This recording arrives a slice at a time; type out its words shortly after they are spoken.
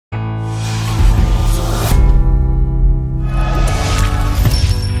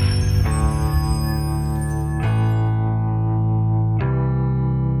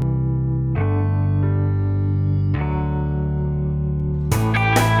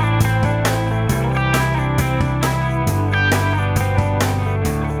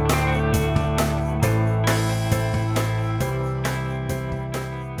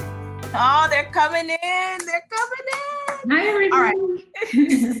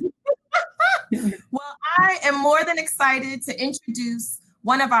am more than excited to introduce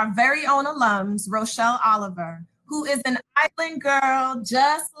one of our very own alums, Rochelle Oliver, who is an island girl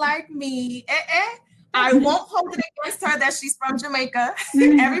just like me. I won't hold it against her that she's from Jamaica.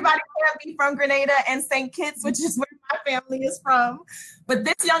 Everybody can't be from Grenada and St. Kitts, which is where my family is from. But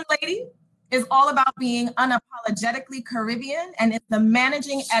this young lady is all about being unapologetically Caribbean and is the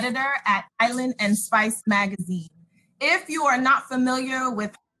managing editor at Island and Spice magazine. If you are not familiar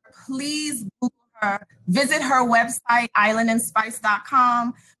with her, please Google her. Visit her website,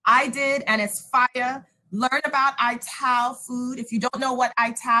 islandandspice.com. I did, and it's fire. Learn about ITAL food. If you don't know what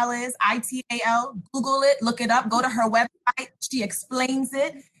ITAL is, ITAL, Google it, look it up, go to her website. She explains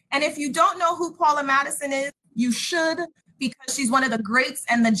it. And if you don't know who Paula Madison is, you should, because she's one of the greats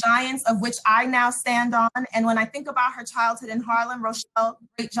and the giants of which I now stand on. And when I think about her childhood in Harlem, Rochelle,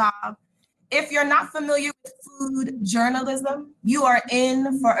 great job. If you're not familiar with food journalism, you are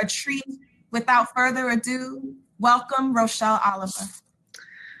in for a treat. Without further ado, welcome Rochelle Oliver.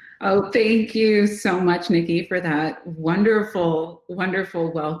 Oh, thank you so much, Nikki, for that wonderful,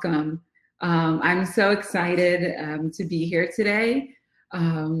 wonderful welcome. I'm so excited to be here today.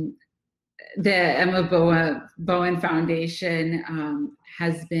 The Emma Bowen Foundation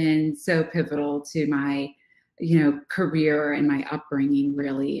has been so pivotal to my, career and my upbringing,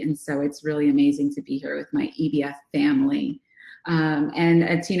 really. And so it's really amazing to be here with my EBF family.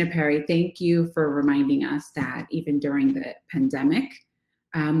 And Tina Perry, thank you for reminding us that even during the pandemic,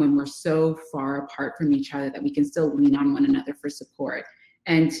 when we're so far apart from each other, that we can still lean on one another for support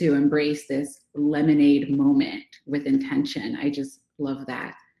and to embrace this lemonade moment with intention. I just love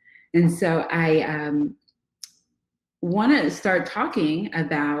that. And so I want to start talking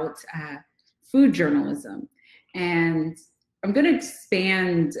about food journalism. And I'm going to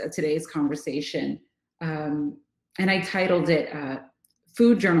expand today's conversation. And I titled it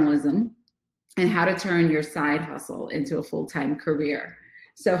Food Journalism and How to Turn Your Side Hustle into a Full-Time Career.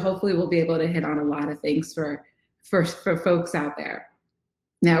 So hopefully we'll be able to hit on a lot of things for folks out there.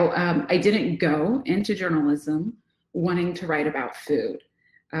 Now, I didn't go into journalism wanting to write about food.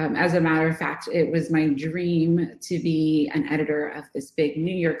 As a matter of fact, it was my dream to be an editor of this big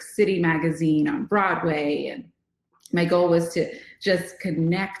New York City magazine on Broadway. And my goal was to just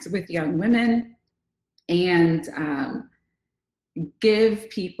connect with young women and give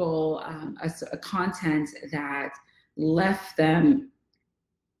people a content that left them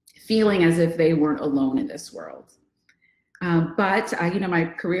feeling as if they weren't alone in this world. But my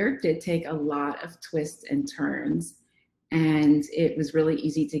career did take a lot of twists and turns, and it was really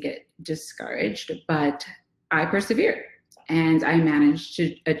easy to get discouraged, but I persevered and I managed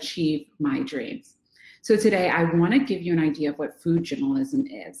to achieve my dreams. So today I want to give you an idea of what food journalism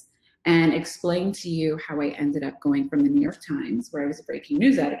is and explain to you how I ended up going from the New York Times, where I was a breaking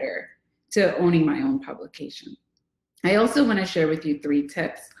news editor, to owning my own publication. I also want to share with you 3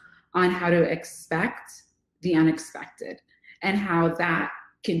 tips on how to expect the unexpected and how that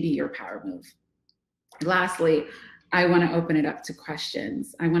can be your power move. Lastly, I want to open it up to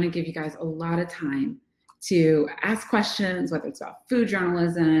questions. I want to give you guys a lot of time to ask questions, whether it's about food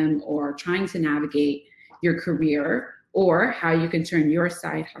journalism or trying to navigate your career, or how you can turn your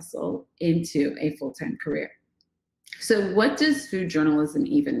side hustle into a full-time career. So what does food journalism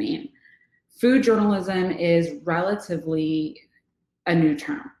even mean? Food journalism is relatively a new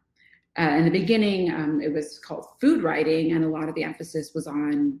term. In the beginning, it was called food writing, and a lot of the emphasis was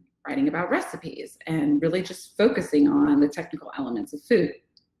on writing about recipes and really just focusing on the technical elements of food.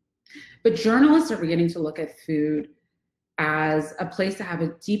 But journalists are beginning to look at food as a place to have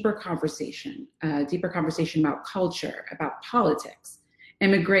a deeper conversation about culture, about politics,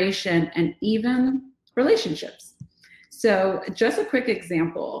 immigration, and even relationships. So just a quick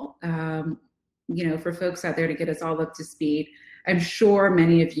example, for folks out there to get us all up to speed. I'm sure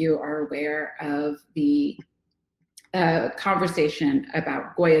many of you are aware of the conversation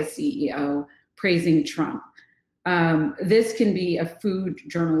about Goya's CEO praising Trump. This can be a food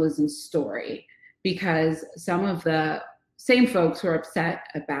journalism story because some of the same folks who are upset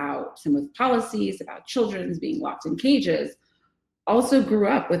about some of the policies, about children being locked in cages, also grew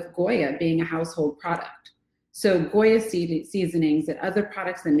up with Goya being a household product. So Goya seasonings and other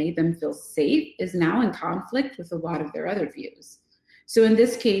products that made them feel safe is now in conflict with a lot of their other views. So in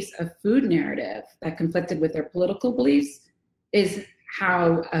this case, a food narrative that conflicted with their political beliefs is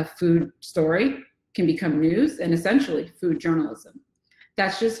how a food story can become news and essentially food journalism.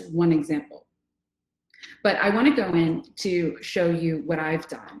 That's just one example. But I want to go in to show you what I've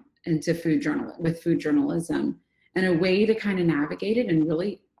done with food journalism and a way to kind of navigate it and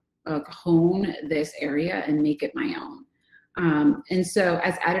really hone this area and make it my own. And so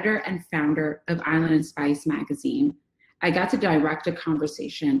as editor and founder of Island and Spice magazine, I got to direct a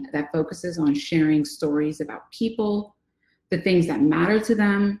conversation that focuses on sharing stories about people, the things that matter to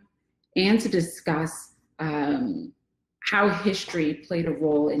them, and to discuss how history played a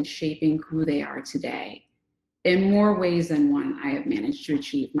role in shaping who they are today. In more ways than one, I have managed to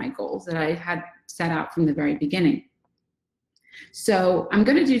achieve my goals that I had set out from the very beginning. So I'm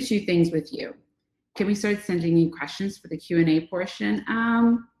going to do two things with you. Can we start sending you questions for the Q&A portion?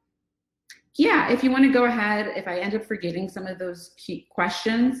 Yeah, if you want to go ahead, if I end up forgetting some of those key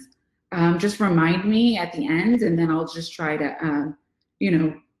questions, just remind me at the end, and then I'll just try to,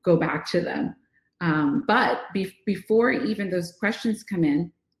 go back to them. But before even those questions come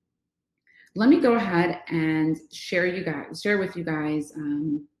in, let me go ahead and share with you guys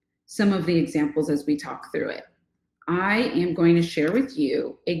some of the examples as we talk through it. I am going to share with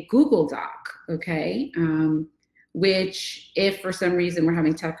you a Google Doc, okay? Which, if for some reason we're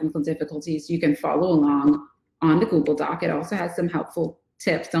having technical difficulties, you can follow along on the Google Doc. It also has some helpful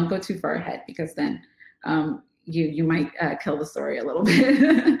tips. Don't go too far ahead, because then you might kill the story a little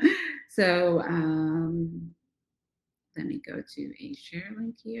bit. So let me go to a share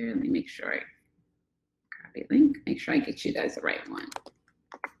link here. Let me make sure I copy link. Make sure I get you guys the right one.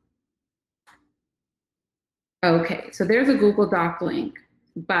 Okay, so there's a Google Doc link,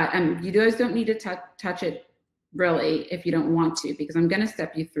 but you guys don't need to touch it really if you don't want to, because I'm going to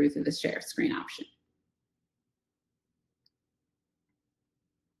step you through the share screen option.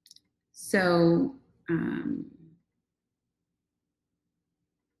 So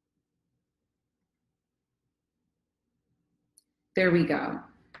there we go.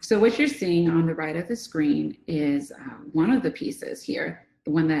 So what you're seeing on the right of the screen is one of the pieces here,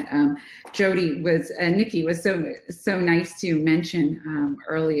 the one that Nikki was so nice to mention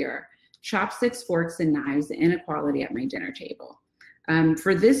earlier. Chopsticks, forks, and knives, the inequality at my dinner table.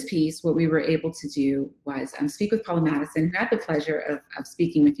 For this piece, what we were able to do was speak with Paula Madison, who had the pleasure of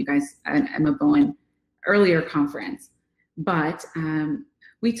speaking with you guys at Emma Bowen earlier conference. But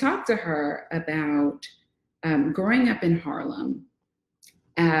we talked to her about growing up in Harlem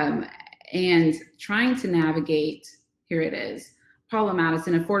and trying to navigate, here it is, Paula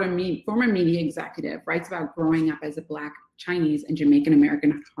Madison, a former media executive, writes about growing up as a Black, Chinese, and Jamaican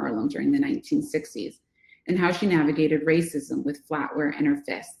American in Harlem during the 1960s, and how she navigated racism with flatware in her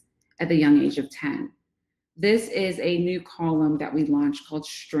fists at the young age of 10. This is a new column that we launched called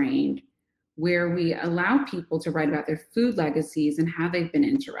Strained, where we allow people to write about their food legacies and how they've been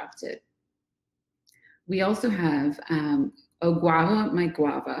interrupted. We also have O Guava, My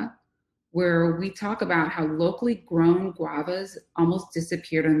Guava, where we talk about how locally grown guavas almost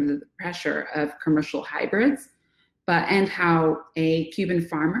disappeared under the pressure of commercial hybrids, and how a Cuban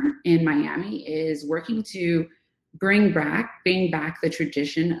farmer in Miami is working to bring back the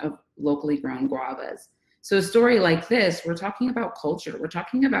tradition of locally grown guavas. So a story like this, we're talking about culture, we're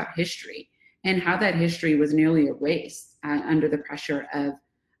talking about history, and how that history was nearly erased under the pressure of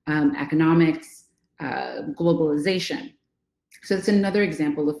economics, globalization. So it's another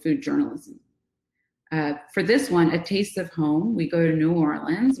example of food journalism. For this one, A Taste of Home, we go to New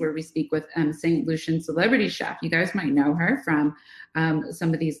Orleans, where we speak with St. Lucian celebrity chef. You guys might know her from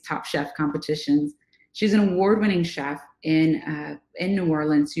some of these Top Chef competitions. She's an award-winning chef in New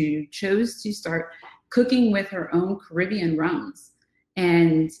Orleans who chose to start cooking with her own Caribbean rums.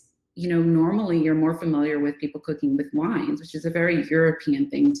 And normally you're more familiar with people cooking with wines, which is a very European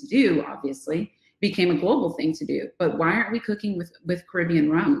thing to do, obviously. Became a global thing to do. But why aren't we cooking with Caribbean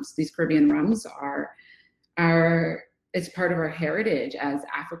rums? These Caribbean rums it's part of our heritage as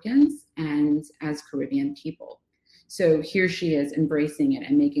Africans and as Caribbean people. So here she is embracing it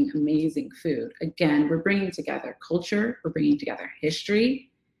and making amazing food. Again, we're bringing together culture, we're bringing together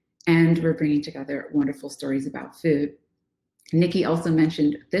history, and we're bringing together wonderful stories about food. Nikki also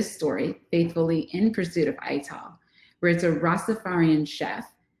mentioned this story, Faithfully in Pursuit of Ital, where it's a Rastafarian chef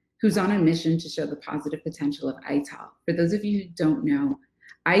who's on a mission to show the positive potential of Ital. For those of you who don't know,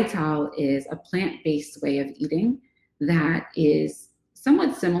 Ital is a plant-based way of eating that is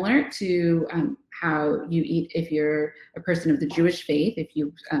somewhat similar to how you eat if you're a person of the Jewish faith, if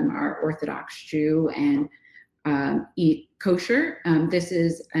you are Orthodox Jew and eat kosher. This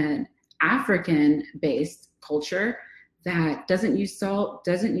is an African-based culture that doesn't use salt,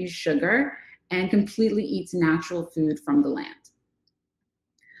 doesn't use sugar, and completely eats natural food from the land.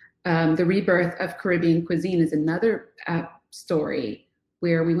 The rebirth of Caribbean cuisine is another story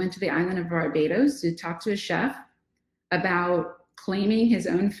where we went to the island of Barbados to talk to a chef about claiming his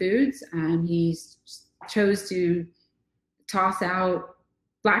own foods. He chose to toss out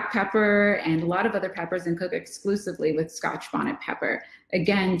black pepper and a lot of other peppers and cook exclusively with Scotch bonnet pepper,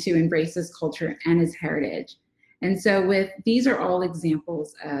 again, to embrace his culture and his heritage. And so these are all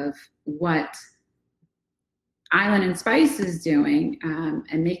examples of what Island and Spice is doing,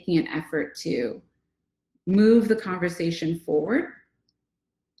 and making an effort to move the conversation forward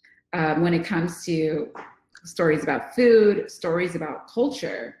when it comes to stories about food, stories about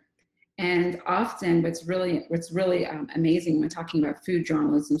culture. And often what's really amazing when talking about food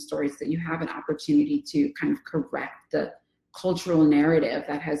journalism stories, that you have an opportunity to kind of correct the cultural narrative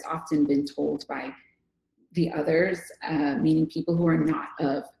that has often been told by the others, meaning people who are not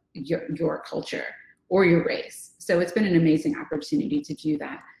of your culture or your race. So it's been an amazing opportunity to do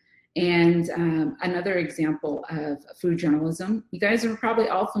that. And another example of food journalism, you guys are probably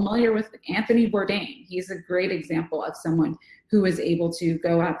all familiar with Anthony Bourdain. He's a great example of someone who is able to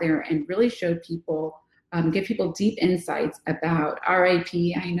go out there and really show people, give people deep insights about RIP,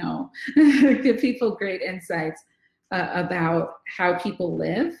 I know, give people great insights about how people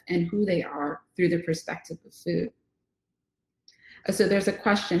live and who they are through the perspective of food. So there's a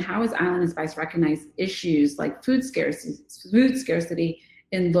question: how has Island and Spice recognized issues like food scarcity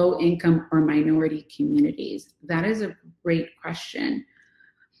in low-income or minority communities? That is a great question.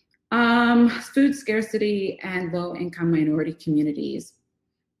 Food scarcity and low-income minority communities.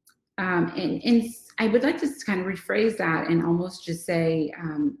 And I would like to kind of rephrase that and almost just say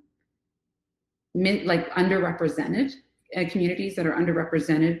like underrepresented communities that are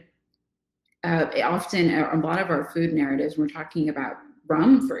underrepresented. Often a lot of our food narratives, we're talking about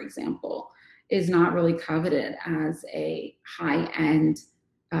rum, for example, is not really coveted as a high-end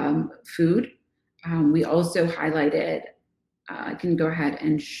food. We also highlighted, I can go ahead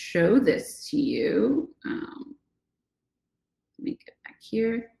and show this to you. Let me get back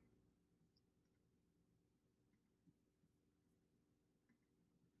here.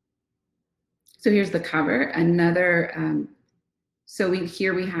 So here's the cover. Another,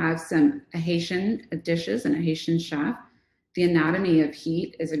 here we have some Haitian dishes and a Haitian chef. The Anatomy of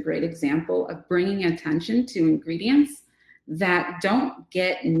Heat is a great example of bringing attention to ingredients that don't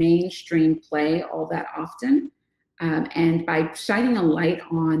get mainstream play all that often. And by shining a light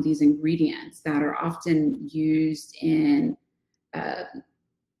on these ingredients that are often used in,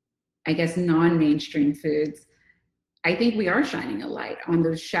 I guess, non-mainstream foods, I think we are shining a light on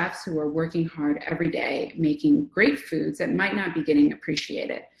those chefs who are working hard every day, making great foods that might not be getting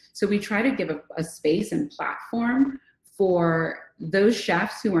appreciated. So we try to give a space and platform for those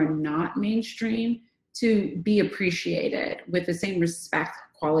chefs who are not mainstream to be appreciated with the same respect,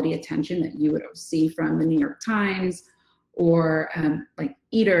 quality, attention that you would see from the New York Times or like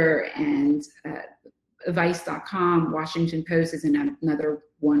Eater and Vice.com. Washington Post is another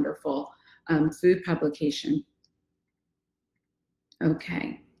wonderful food publication.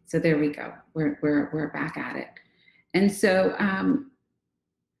 Okay, so there we go. We're back at it. And so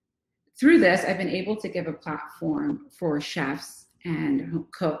through this, I've been able to give a platform for chefs and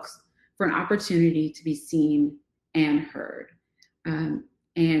cooks for an opportunity to be seen and heard. And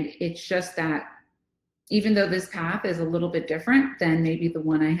it's just that even though this path is a little bit different than maybe the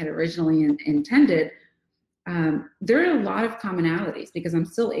one I had originally intended, there are a lot of commonalities because I'm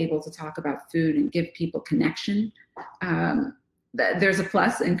still able to talk about food and give people connection. There's a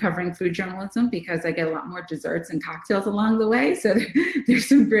plus in covering food journalism because I get a lot more desserts and cocktails along the way. So there's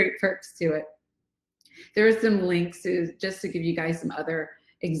some great perks to it. There are some links just to give you guys some other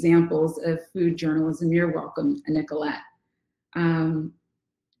examples of food journalism. You're welcome, Nicolette.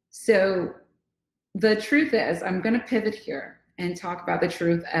 So the truth is, I'm going to pivot here and talk about the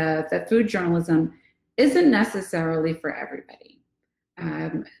truth of that food journalism isn't necessarily for everybody.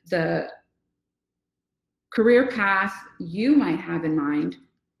 The career path you might have in mind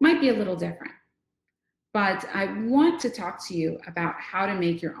might be a little different. But I want to talk to you about how to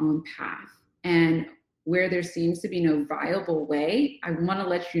make your own path, and where there seems to be no viable way, I want to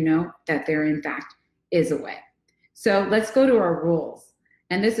let you know that there in fact is a way. So let's go to our rules.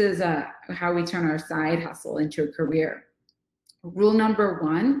 And this is how we turn our side hustle into a career. Rule number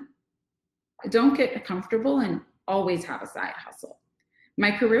 1, don't get comfortable and always have a side hustle.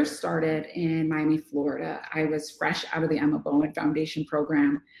 My career started in Miami, Florida. I was fresh out of the Emma Bowen Foundation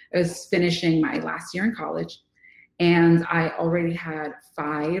program. I was finishing my last year in college, and I already had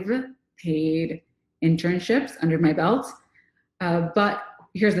 5 paid internships under my belt. But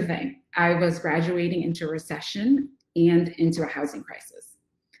here's the thing. I was graduating into recession and into a housing crisis.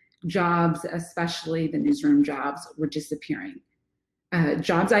 Jobs, especially the newsroom jobs, were disappearing.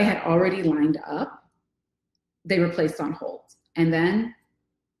 Jobs I had already lined up, they were placed on hold and then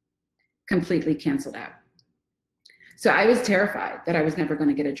completely canceled out. So I was terrified that I was never going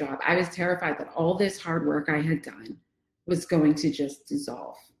to get a job. I was terrified that all this hard work I had done was going to just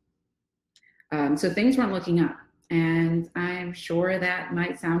dissolve. So things weren't looking up. And I'm sure that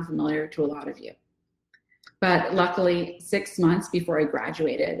might sound familiar to a lot of you. But luckily, 6 months before I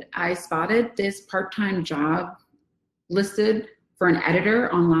graduated, I spotted this part-time job listed for an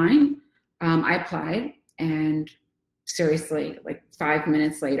editor online. I applied, and seriously, like 5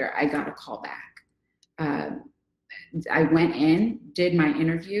 minutes later, I got a call back. I went in, did my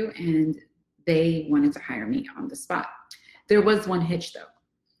interview, and they wanted to hire me on the spot. There was one hitch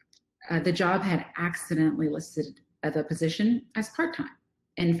though. The job had accidentally listed the position as part-time.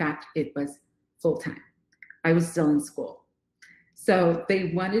 In fact, it was full-time. I was still in school. So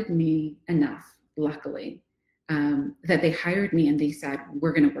they wanted me enough, luckily, that they hired me and they said,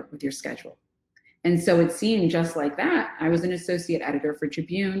 we're gonna work with your schedule. And so it seemed just like that. I was an associate editor for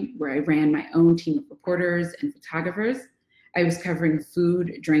Tribune, where I ran my own team of reporters and photographers. I was covering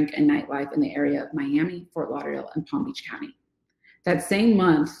food, drink, and nightlife in the area of Miami, Fort Lauderdale, and Palm Beach County. That same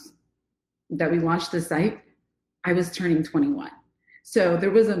month that we launched the site, I was turning 21. So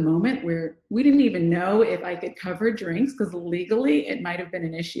there was a moment where we didn't even know if I could cover drinks because legally it might have been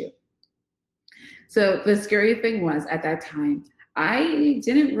an issue. So the scary thing was, at that time, I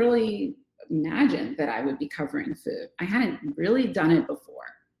didn't really imagine that I would be covering food. I hadn't really done it before,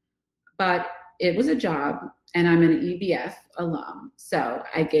 but it was a job, and I'm an EBF alum, so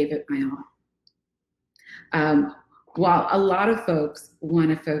I gave it my all. While a lot of folks want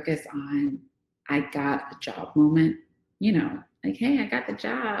to focus on, I got a job moment, you know, like, hey, I got the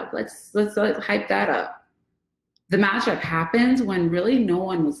job, let's hype that up. The matchup happened when really no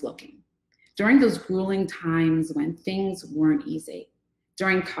one was looking. During those grueling times when things weren't easy.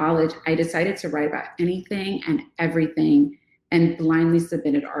 During college, I decided to write about anything and everything and blindly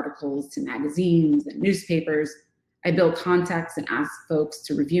submitted articles to magazines and newspapers. I built contacts and asked folks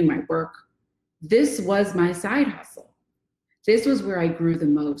to review my work. This was my side hustle. This was where I grew the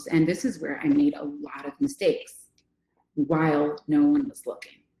most, and this is where I made a lot of mistakes while no one was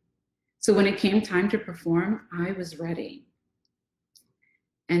looking. So when it came time to perform, I was ready.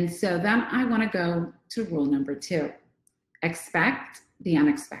 And so then I want to go to rule number 2. Expect the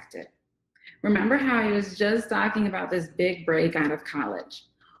unexpected. Remember how I was just talking about this big break out of college?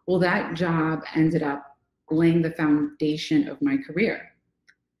 Well, that job ended up laying the foundation of my career.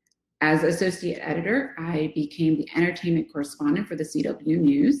 As associate editor, I became the entertainment correspondent for the CW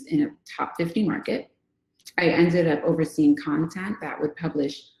News in a top 50 market. I ended up overseeing content that would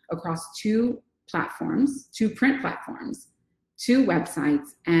publish across 2 platforms, 2 print platforms, 2 websites,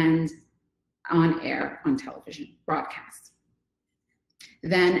 and on air on television broadcast.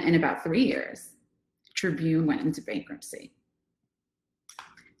 Then in about 3 years, Tribune went into bankruptcy.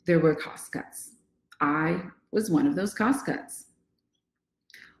 There were cost cuts. I was one of those cost cuts.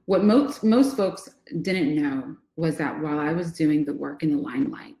 What most folks didn't know was that while I was doing the work in the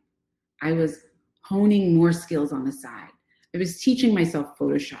limelight, I was honing more skills on the side. I was teaching myself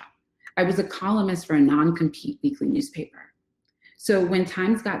Photoshop. I was a columnist for a non-compete weekly newspaper. So when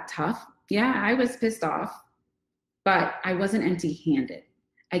times got tough, yeah, I was pissed off, but I wasn't empty-handed.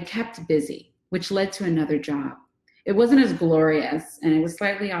 I kept busy, which led to another job. It wasn't as glorious, and it was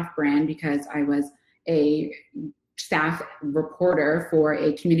slightly off-brand because I was a staff reporter for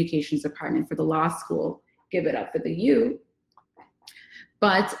a communications department for the law school. Give it up for the U.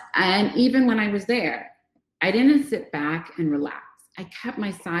 And even when I was there, I didn't sit back and relax. I kept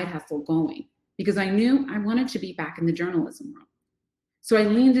my side hustle going because I knew I wanted to be back in the journalism world. So I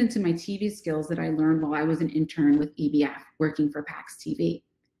leaned into my TV skills that I learned while I was an intern with EBF, working for PAX TV.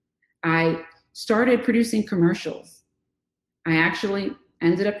 I started producing commercials. I actually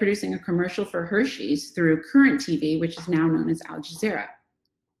ended up producing a commercial for Hershey's through Current TV, which is now known as Al Jazeera.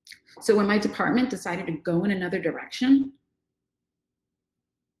 So when my department decided to go in another direction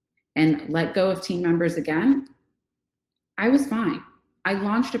and let go of team members again, I was fine. I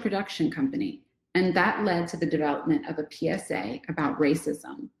launched a production company, and that led to the development of a PSA about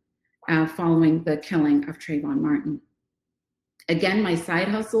racism following the killing of Trayvon Martin. Again, my side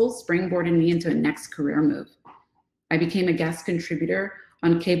hustle springboarded me into a next career move. I became a guest contributor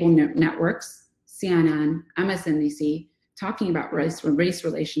on cable networks, CNN, MSNBC, talking about race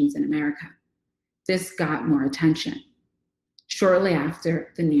relations in America. This got more attention. Shortly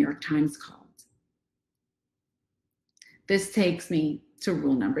after, the New York Times called. This takes me to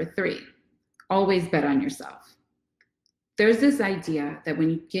rule number 3. Always bet on yourself. There's this idea that when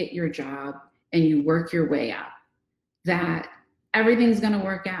you get your job and you work your way up, that everything's going to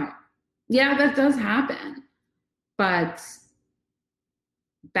work out. Yeah, that does happen. But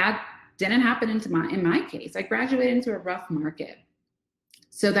that Didn't happen in my case. I graduated into a rough market.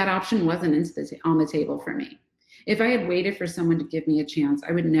 So that option wasn't on the table for me. If I had waited for someone to give me a chance,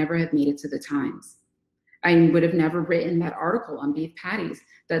 I would never have made it to the Times. I would have never written that article on beef patties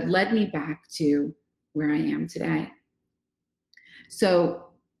that led me back to where I am today. So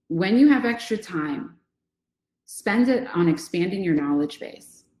when you have extra time, spend it on expanding your knowledge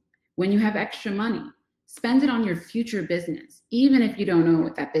base. When you have extra money, spend it on your future business, even if you don't know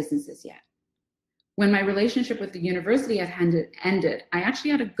what that business is yet. When my relationship with the university had ended, I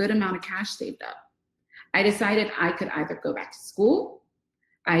actually had a good amount of cash saved up. I decided I could either go back to school,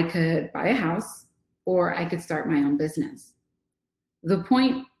 I could buy a house, or I could start my own business. The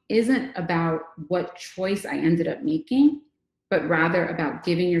point isn't about what choice I ended up making, but rather about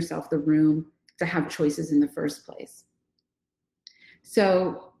giving yourself the room to have choices in the first place.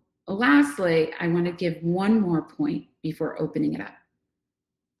 So lastly, I want to give one more point before opening it up.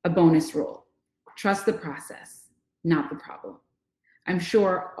 A bonus rule: trust the process, not the problem. I'm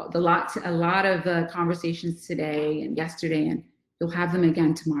sure a lot of conversations today and yesterday, and you'll have them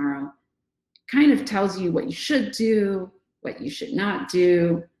again tomorrow, kind of tells you what you should do, what you should not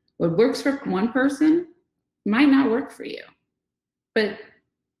do. What works for one person might not work for you, but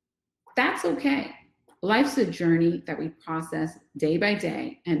that's okay. Life's a journey that we process day by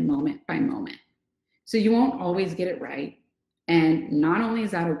day and moment by moment. So you won't always get it right. And not only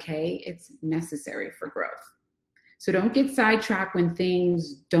is that okay, it's necessary for growth. So don't get sidetracked when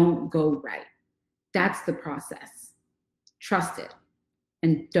things don't go right. That's the process. Trust it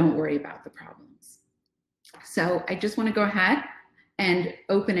and don't worry about the problems. So I just want to go ahead and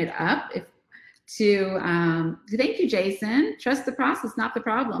open it up thank you, Jason. Trust the process, not the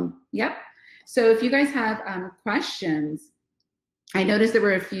problem. Yep. So if you guys have questions, I noticed there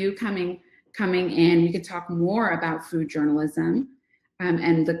were a few coming in. We could talk more about food journalism,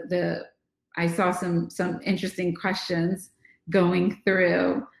 and I saw some interesting questions going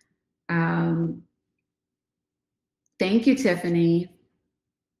through. Thank you, Tiffany.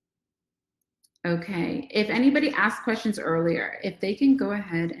 Okay, if anybody asked questions earlier, if they can go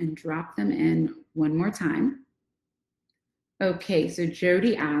ahead and drop them in one more time. Okay, so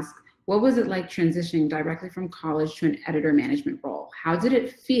Jody asked, what was it like transitioning directly from college to an editor management role? How did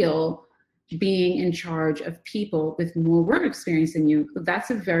it feel being in charge of people with more work experience than you? That's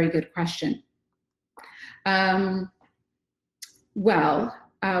a very good question. One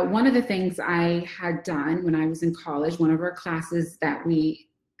of the things I had done when I was in college, one of our classes that we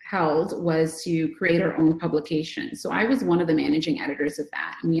held was to create our own publication. So I was one of the managing editors of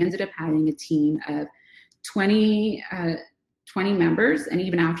that. And we ended up having a team of 20 members. And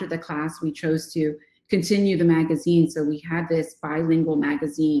even after the class, we chose to continue the magazine. So we had this bilingual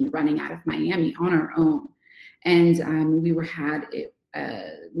magazine running out of Miami on our own. And we had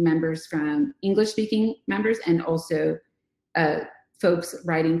members from English-speaking members and also folks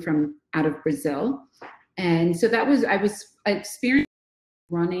writing from out of Brazil. And so I was experiencing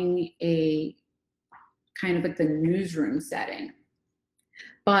running a kind of like the newsroom setting.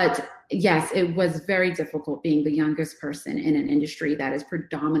 But yes, it was very difficult being the youngest person in an industry that is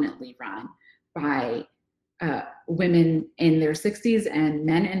predominantly run by women in their 60s and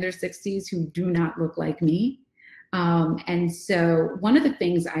men in their 60s who do not look like me. And so one of the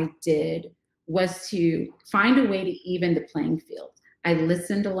things I did was to find a way to even the playing field. I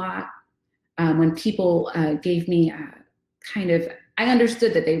listened a lot. When people gave me I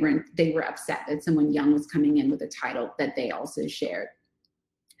understood that they were upset that someone young was coming in with a title that they also shared.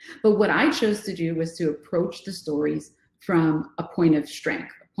 But what I chose to do was to approach the stories from a point of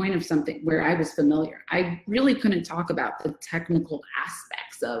strength, a point of something where I was familiar. I really couldn't talk about the technical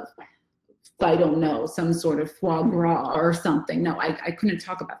aspects of, I don't know, some sort of foie gras or something. No, I couldn't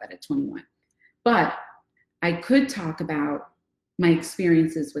talk about that at 21. But I could talk about my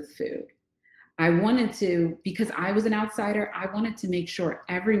experiences with food. I wanted to, because I was an outsider, I wanted to make sure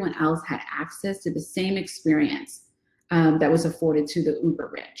everyone else had access to the same experience that was afforded to the uber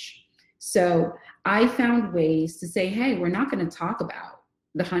rich. So I found ways to say, hey, we're not going to talk about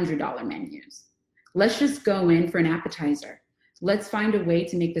the $100 menus. Let's just go in for an appetizer. Let's find a way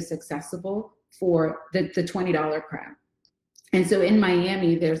to make this accessible for the $20 crowd. And so in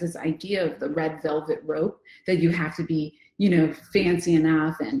Miami, there's this idea of the red velvet rope that you have to be, fancy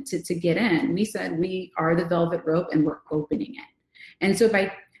enough and to get in. We said we are the velvet rope and we're opening it. And so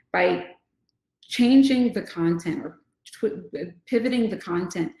by changing the content or pivoting the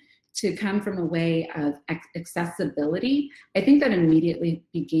content to come from a way of accessibility, I think that immediately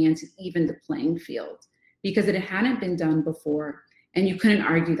began to even the playing field because it hadn't been done before. And you couldn't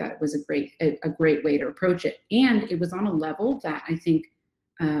argue that it was a great way to approach it. And it was on a level that I think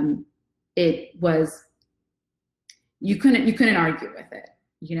it was, you couldn't argue with it.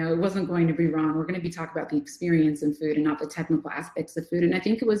 You know, it wasn't going to be wrong. We're going to be talking about the experience in food and not the technical aspects of food. And I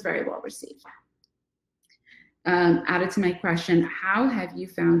think it was very well received. Added to my question, how have you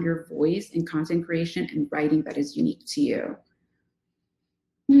found your voice in content creation and writing that is unique to you?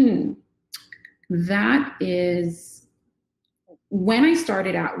 That is, when I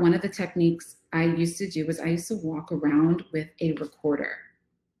started out, one of the techniques I used to do was I used to walk around with a recorder.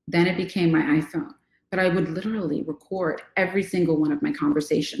 Then it became my iPhone, but I would literally record every single one of my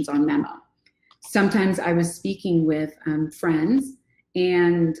conversations on memo. Sometimes I was speaking with friends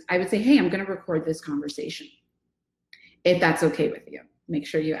and I would say, hey, I'm going to record this conversation. If that's okay with you, make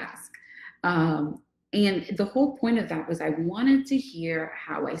sure you ask. And the whole point of that was I wanted to hear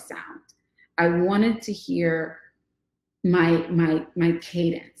how I sound. I wanted to hear my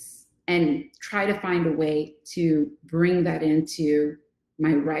cadence and try to find a way to bring that into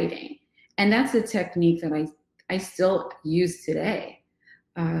my writing. And that's a technique that I still use today,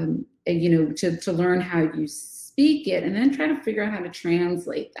 you know, to learn how you speak it and then try to figure out how to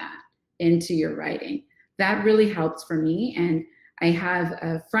translate that into your writing. That really helps for me. And I have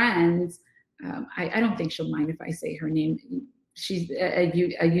a friend, I don't think she'll mind if I say her name. She's a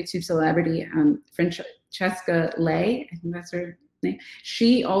YouTube celebrity, Francesca Lay, I think that's her name.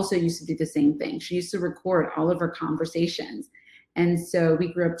 She also used to do the same thing. She used to record all of her conversations. And so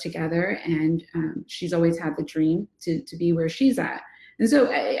we grew up together, and she's always had the dream to be where she's at. And so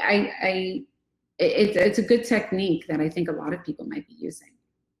it's a good technique that I think a lot of people might be using.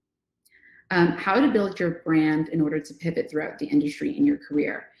 How to build your brand in order to pivot throughout the industry in your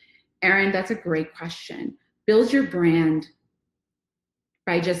career. Erin, that's a great question. Build your brand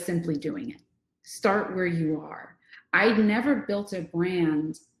by just simply doing it. Start where you are. I never built a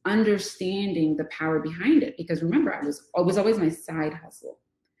brand understanding the power behind it, because remember, it was always my side hustle.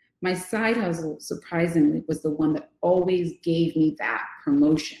 My side hustle, surprisingly, was the one that always gave me that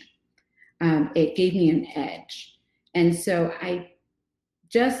promotion. It gave me an edge. And so I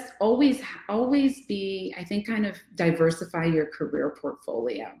just always be, I think, kind of diversify your career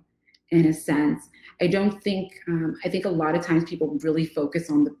portfolio in a sense. I think a lot of times people really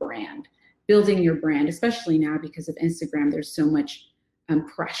focus on the brand, building your brand, especially now because of Instagram. There's so much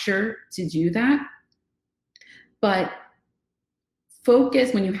pressure to do that. But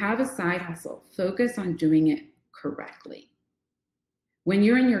focus, when you have a side hustle, focus on doing it correctly. When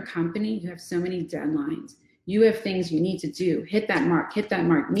you're in your company, you have so many deadlines. You have things you need to do, hit that mark,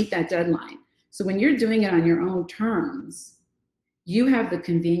 meet that deadline. So when you're doing it on your own terms, you have the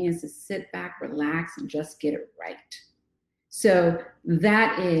convenience to sit back, relax, and just get it right. So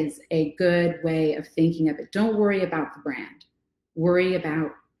that is a good way of thinking of it. Don't worry about the brand. Worry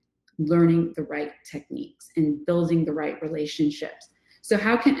about learning the right techniques and building the right relationships. So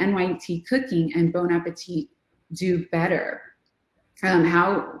how can NYT Cooking and Bon Appetit do better?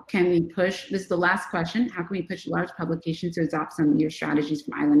 How can we push, this is the last question, how can we push large publications to adopt some of your strategies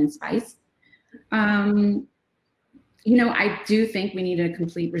from Island and Spice? You know, I do think we need a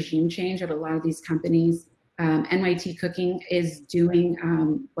complete regime change at a lot of these companies. NYT Cooking is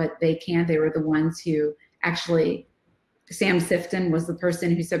doing what they can. They were the ones who actually, Sam Sifton was the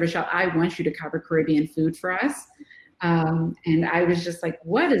person who said, Rochelle, I want you to cover Caribbean food for us. And I was just like,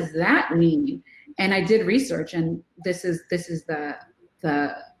 what does that mean? And I did research, and this is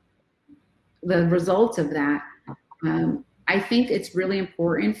the result of that. I think it's really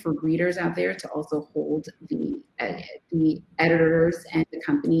important for readers out there to also hold the editors and the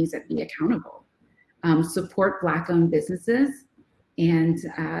companies that be accountable. Support Black-owned businesses and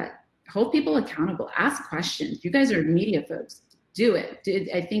hold people accountable. Ask questions. You guys are media folks. Do it.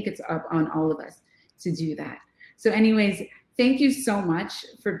 I think it's up on all of us to do that. So anyways, thank you so much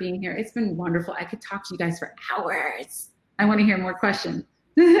for being here. It's been wonderful. I could talk to you guys for hours. I want to hear more questions.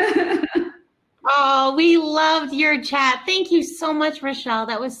 Oh, we loved your chat. Thank you so much, Rochelle.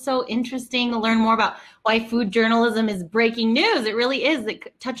 That was so interesting to learn more about why food journalism is breaking news. It really is.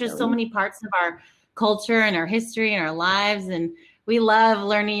 It touches so many parts of our culture and our history and our lives. And we love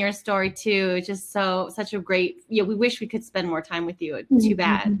learning your story too. It's just such a great, we wish we could spend more time with you. Too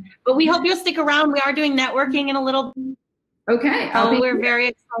bad. But we hope you'll stick around. We are doing networking in a little bit. Okay. We're very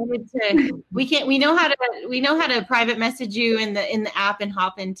excited to. We know how to private message you in the app and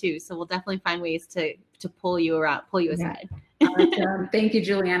hop in too. So we'll definitely find ways to pull you aside. Awesome. Thank you,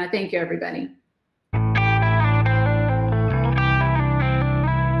 Juliana. Thank you, everybody.